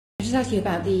I just ask you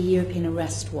about the European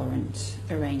Arrest Warrant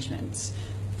arrangements.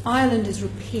 Ireland has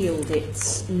repealed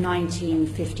its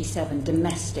 1957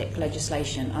 domestic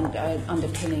legislation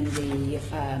underpinning the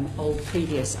old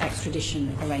previous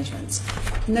extradition arrangements.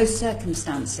 In those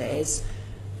circumstances,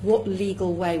 what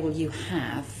legal way will you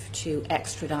have to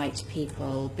extradite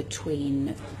people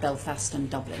between Belfast and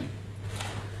Dublin?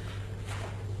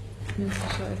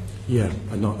 Yeah,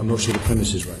 I'm not sure the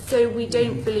premise is right. So we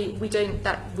don't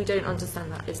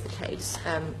understand that is the case.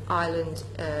 Ireland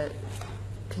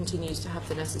continues to have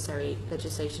the necessary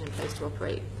legislation in place to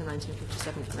operate the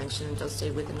 1957 Convention and does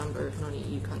so with a number of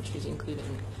non-EU countries,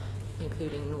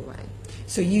 including Norway.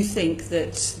 So you think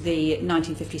that the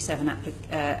 1957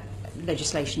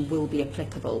 legislation will be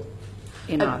applicable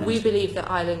in Ireland? We believe that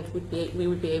we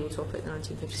would be able to operate the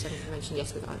 1957 Convention,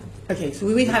 yes, with Ireland. Okay, so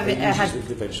we have the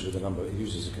convention with a number. It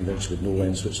uses a convention with Norway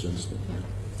and Switzerland, isn't it?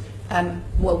 Yeah.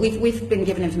 Well, we've been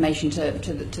given information to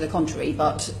the contrary,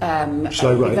 but Shall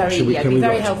I write? It'd be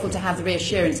very helpful to have the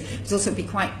reassurance. It'd also be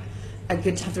quite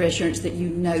good to have the reassurance that you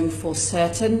know for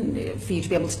certain, for you to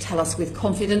be able to tell us with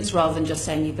confidence rather than just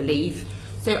saying you believe.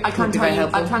 So I can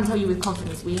tell you with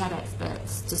confidence. We had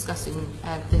experts discussing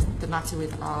the matter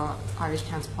with our Irish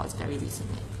counterparts very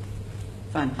recently.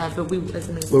 Fine. But we, as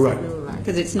the Minister said, we were right.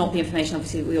 Because it's not the information,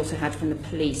 obviously, that we also had from the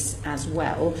police as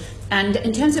well. And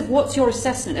in terms of what's your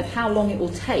assessment of how long it will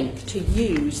take to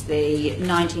use the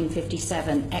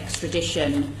 1957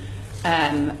 extradition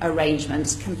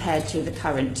arrangements compared to the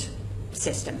current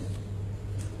system?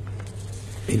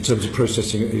 In terms of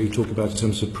processing, you talk about in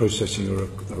terms of processing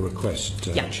a request,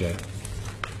 Chair?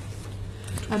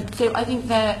 So I think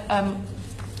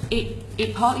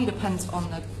it partly depends on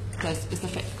the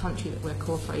specific country that we're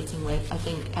cooperating with. I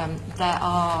think there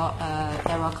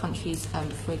are countries,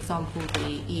 for example,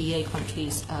 the EEA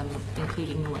countries,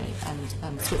 including Norway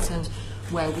and Switzerland,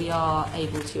 where we are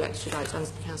able to extradite under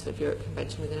the Council of Europe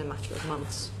Convention within a matter of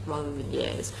months rather than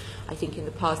years. I think in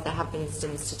the past there have been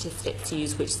some statistics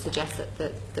used which suggest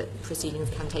that proceedings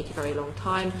can take a very long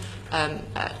time.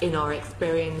 In our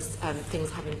experience,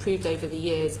 things have improved over the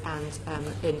years,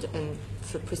 and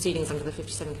for proceedings under the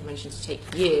 57 Convention to take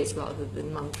years rather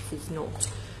than months is not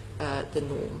the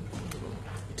norm.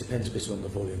 It depends a bit on the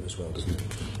volume as well, doesn't it?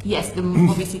 Yes,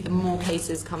 obviously the more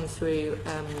cases come through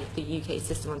the UK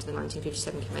system under the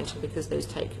 1957 Convention, because those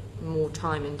take more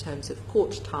time in terms of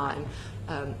court time,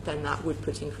 then that would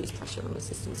put increased pressure on the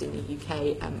systems in the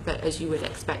UK. But as you would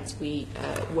expect, we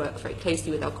work very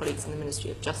closely with our colleagues in the Ministry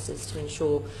of Justice to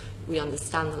ensure we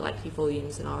understand the likely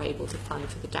volumes and are able to plan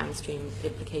for the downstream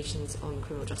implications on the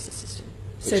criminal justice system.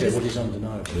 So what is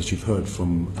undeniable, as you've heard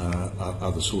from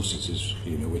other sources, is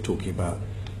we're talking about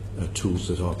tools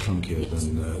that are clunkier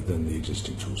than the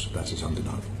existing tools. That is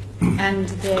undeniable. And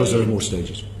because there are more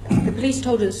stages. The police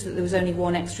told us that there was only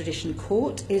one extradition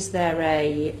court. Is there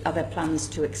are there plans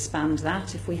to expand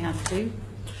that if we have to?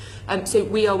 So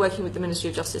we are working with the Ministry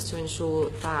of Justice to ensure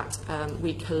that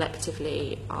we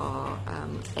collectively are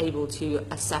able to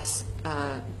assess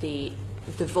the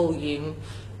volume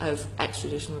of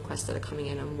extradition requests that are coming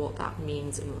in and what that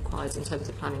means and requires in terms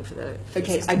of planning for the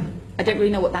system. I don't really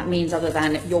know what that means other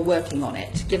than you're working on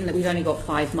it. Given that we've only got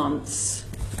 5 months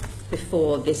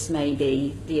before this may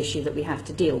be the issue that we have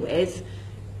to deal with,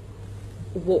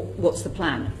 what's the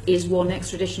plan? Is one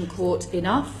extradition court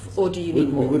enough, or do you need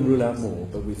more? We wouldn't rule out more,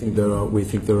 but we think there are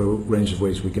a range of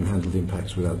ways we can handle the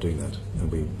impacts without doing that,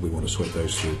 and we want to sweat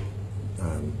those through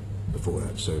before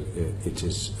that. So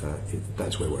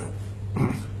that's where we're at.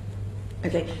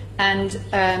 Okay, and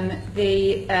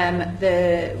the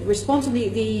response on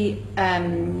the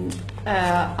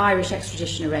Irish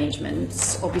extradition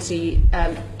arrangements obviously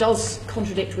does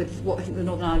contradict with what I think the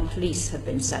Northern Ireland Police have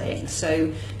been saying.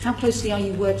 So how closely are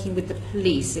you working with the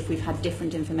police if we've had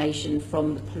different information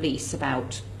from the police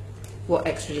about what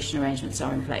extradition arrangements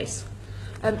are in place?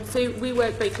 So we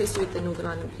work very closely with the Northern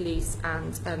Ireland Police,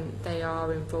 and they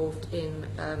are involved in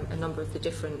a number of the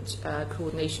different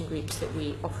coordination groups that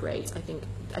we operate. I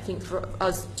think for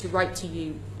us to write to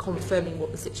you confirming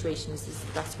what the situation is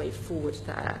the best way forward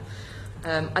there.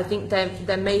 I think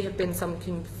there may have been some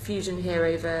confusion here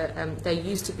over, there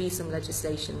used to be some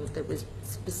legislation that was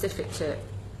specific to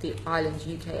the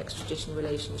Ireland-UK extradition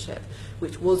relationship,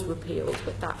 which was repealed,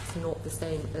 but that's not the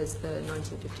same as the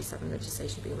 1957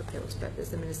 legislation being repealed. But as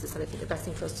the Minister said, I think the best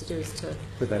thing for us to do is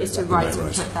to write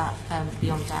and put that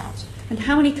beyond doubt. And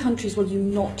how many countries will you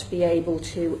not be able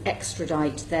to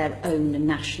extradite their own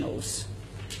nationals?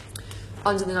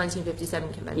 Under the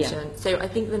 1957 Convention. Yeah. So I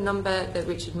think the number that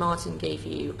Richard Martin gave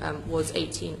you was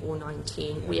 18 or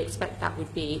 19. We expect that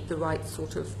would be the right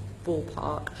sort of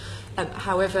ballpark.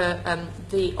 However,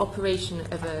 the operation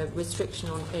of a restriction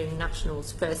on own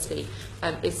nationals, firstly,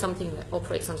 is something that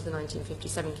operates under the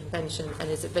 1957 Convention and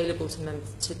is available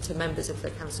to members of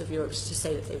the Council of Europe to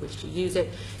say that they wish to use it.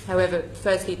 However,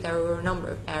 firstly, there are a number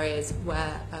of areas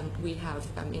where we have,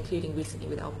 including recently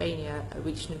with Albania,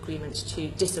 reached an agreement to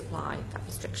disapply that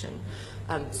restriction.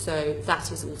 So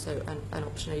that is also an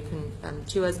option open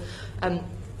to us.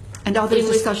 And are those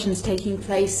discussions taking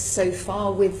place so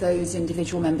far with those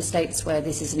individual member states where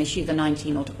this is an issue, the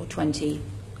 19 or 20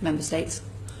 member states?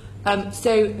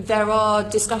 So there are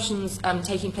discussions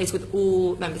taking place with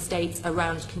all member states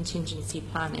around contingency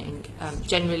planning.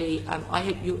 Generally, I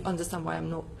hope you understand why I'm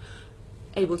not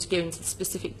able to go into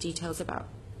specific details about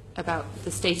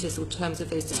the status or terms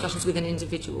of those discussions with an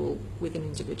individual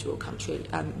country,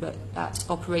 but at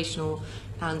operational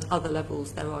and other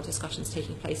levels there are discussions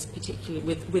taking place,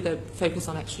 particularly with a focus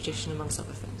on extradition amongst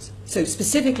other things. So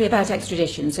specifically about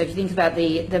extradition, so if you think about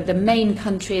the main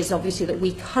countries obviously that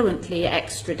we currently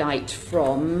extradite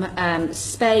from,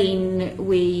 Spain,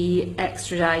 we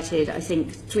extradited I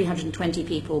think 320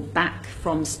 people back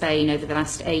from Spain over the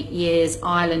last 8 years,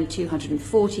 Ireland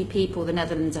 240 people, the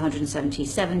Netherlands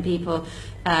 177 people,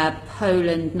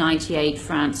 Poland 98,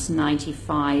 France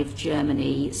 95,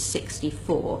 Germany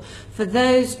 64. For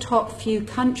those top few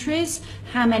countries,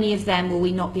 how many of them will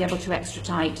we not be able to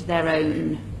extradite their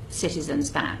own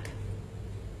citizens back?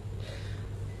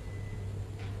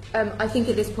 I think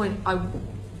at this point I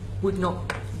would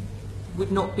not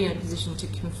be in a position to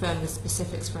confirm the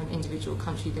specifics for an individual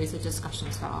country. Those are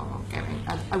discussions that are ongoing.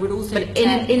 I would also... But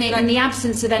in the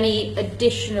absence of any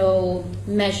additional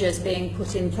measures being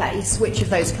put in place, which of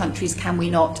those countries can we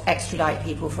not extradite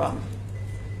people from?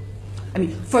 I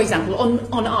mean, for example,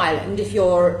 on Ireland, if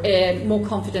you're more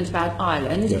confident about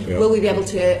Ireland, will we be able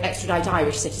to extradite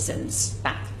Irish citizens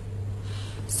back?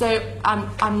 So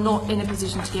I'm not in a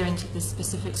position to go into the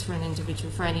specifics for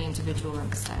any individual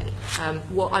member state.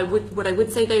 What I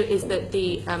would say though is that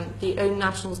the own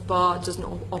nationals bar does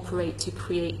not operate to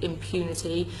create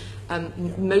impunity.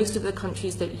 Most of the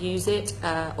countries that use it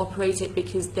operate it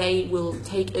because they will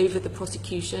take over the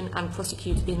prosecution and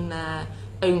prosecute in their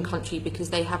own country because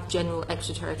they have general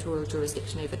extraterritorial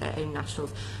jurisdiction over their own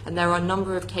nationals. And there are a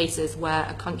number of cases where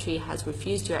a country has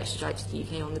refused to extradite to the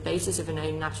UK on the basis of an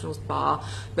own nationals bar,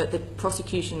 but the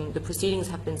proceedings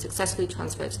have been successfully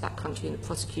transferred to that country and the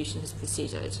prosecution has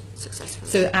proceeded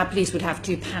successfully. So our police would have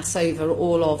to pass over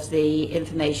all of the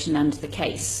information and the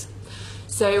case?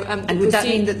 So, and would that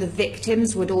mean that the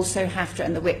victims would also have to,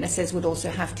 and the witnesses would also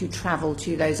have to travel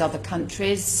to those other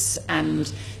countries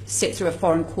and sit through a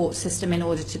foreign court system in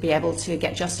order to be able to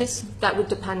get justice? That would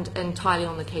depend entirely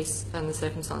on the case and the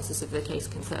circumstances of the case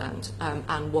concerned,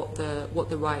 and what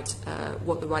the right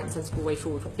and sensible way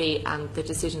forward would be, and the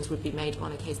decisions would be made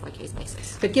on a case-by-case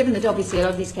basis. But given that obviously a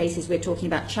lot of these cases we're talking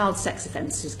about child sex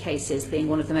offences cases being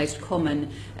one of the most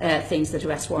common things that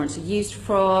arrest warrants are used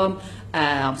from,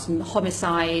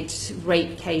 homicide,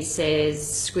 rape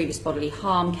cases, grievous bodily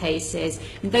harm cases,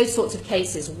 and those sorts of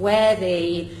cases where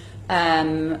the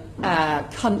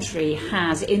country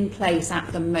has in place at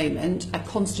the moment a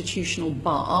constitutional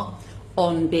bar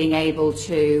on being able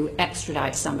to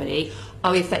extradite somebody,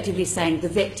 are we effectively saying the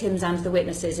victims and the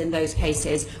witnesses in those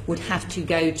cases would have to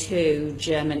go to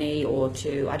Germany or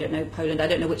to, I don't know, Poland, I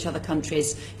don't know which other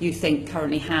countries you think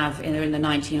currently have, either in the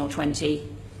 19 or 20,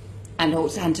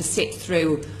 and to sit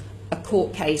through a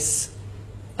court case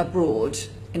abroad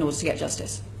in order to get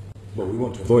justice? Well, we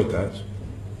want to avoid that,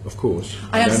 of course.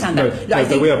 I understand that.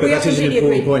 But that is an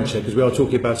important point here, because we are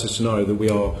talking about a scenario that we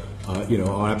are,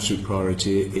 our absolute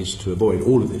priority is to avoid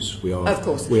all of this. We are, of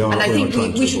course. We are, and I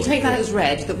think we should take that it. as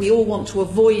read, that we all want to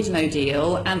avoid no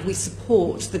deal, and we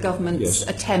support the government's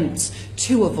attempts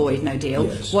to avoid no deal.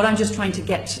 Yes. What I'm just trying to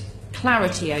get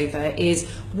clarity over is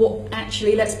what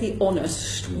actually, let's be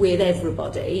honest with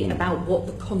everybody about what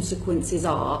the consequences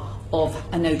are of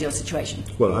a no-deal situation.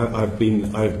 Well, I've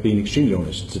been extremely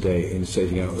honest today in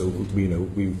stating out that we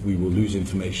will lose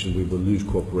information, we will lose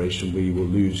cooperation, we will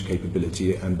lose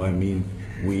capability, and by I mean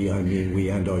we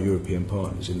and our European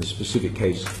partners. In the specific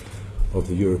case of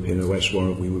the European Arrest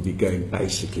Warrant, we would be going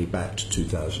basically back to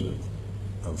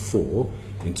 2004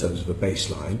 in terms of a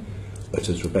baseline. But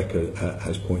as Rebecca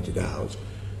has pointed out,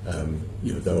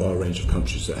 there are a range of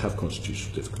countries that have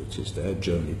constitutional difficulties there,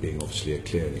 Germany being obviously a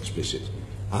clear and explicit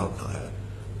outlier.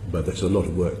 But there's a lot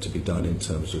of work to be done in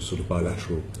terms of sort of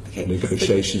bilateral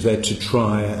negotiations there to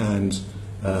try and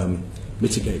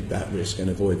mitigate that risk and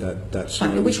avoid that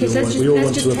scenario, which we all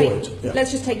want to avoid.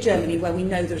 Let's just take Germany, where we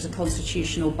know there's a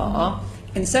constitutional bar.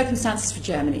 In the circumstances for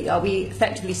Germany, are we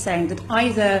effectively saying that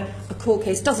either a court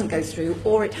case doesn't go through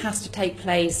or it has to take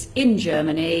place in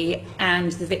Germany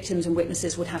and the victims and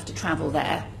witnesses would have to travel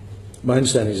there? My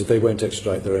understanding is that they won't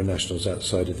extradite their own nationals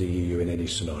outside of the EU in any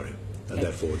scenario, and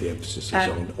therefore the emphasis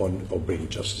is on bringing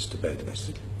justice to bear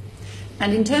domestically.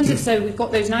 And in terms of, so we've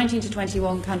got those 19 to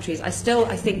 21 countries, I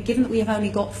think, given that we have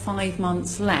only got 5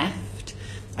 months left,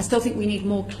 I still think we need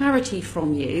more clarity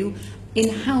from you in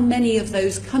how many of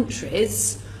those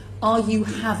countries are you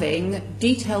having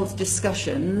detailed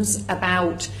discussions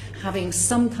about having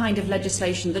some kind of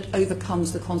legislation that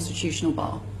overcomes the constitutional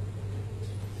bar?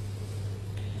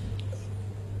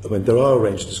 I mean, there are a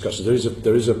range of discussions.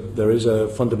 There is a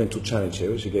fundamental challenge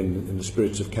here, which again, in the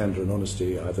spirit of candour and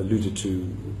honesty, I've alluded to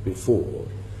before.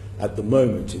 At the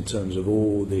moment, in terms of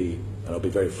all the, and I'll be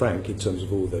very frank, in terms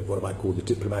of all the, what I might call the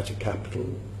diplomatic capital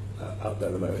out there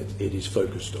at the moment, it is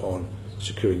focused on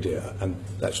securing deal, and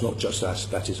that's not just us,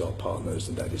 that is our partners,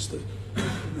 and that is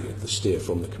the steer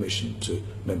from the Commission to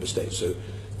Member States. So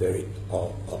there are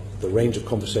the range of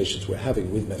conversations we're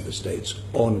having with Member States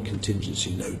on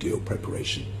contingency no-deal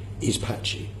preparation is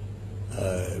patchy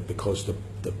because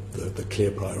the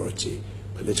clear priority,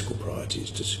 political priority,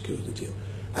 is to secure the deal.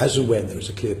 As and when there is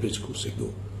a clear political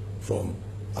signal from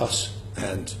us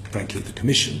and, frankly, the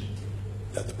Commission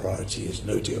that the priority is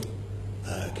no-deal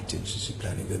contingency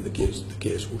planning, then the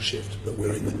gears will shift. But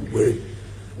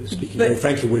speaking very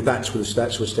frankly, that's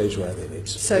a stage where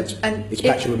it's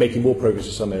patchy. We're making more progress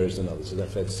in some areas than others. Is that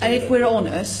fair to say? And if we're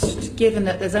honest, given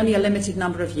that there's only a limited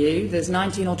number of you, there's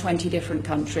 19 or 20 different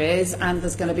countries, and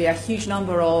there's going to be a huge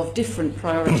number of different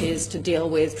priorities to deal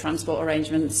with, transport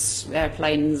arrangements,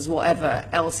 airplanes, whatever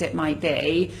else it might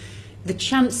be, the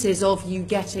chances of you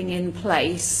getting in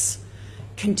place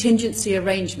contingency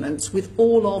arrangements with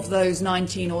all of those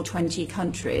 19 or 20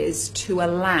 countries to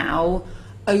allow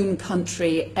own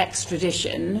country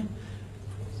extradition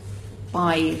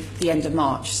by the end of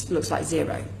March looks like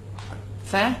zero.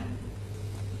 Fair?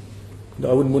 No,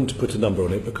 I wouldn't want to put a number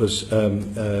on it because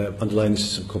underlying this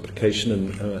is some complication,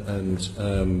 and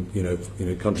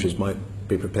countries might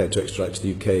be prepared to extradite to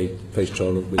the UK, face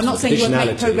trial with I'm not saying you won't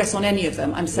make progress on any of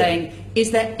them. I'm saying,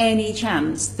 is there any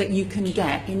chance that you can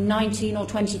get in 19 or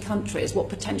 20 countries what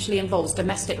potentially involves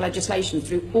domestic legislation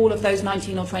through all of those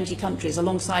 19 or 20 countries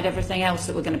alongside everything else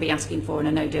that we're going to be asking for in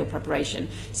a no-deal preparation?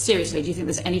 Seriously, do you think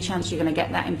there's any chance you're going to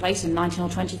get that in place in 19 or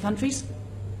 20 countries?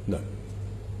 No.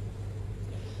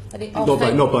 I think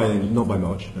not by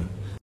March. No.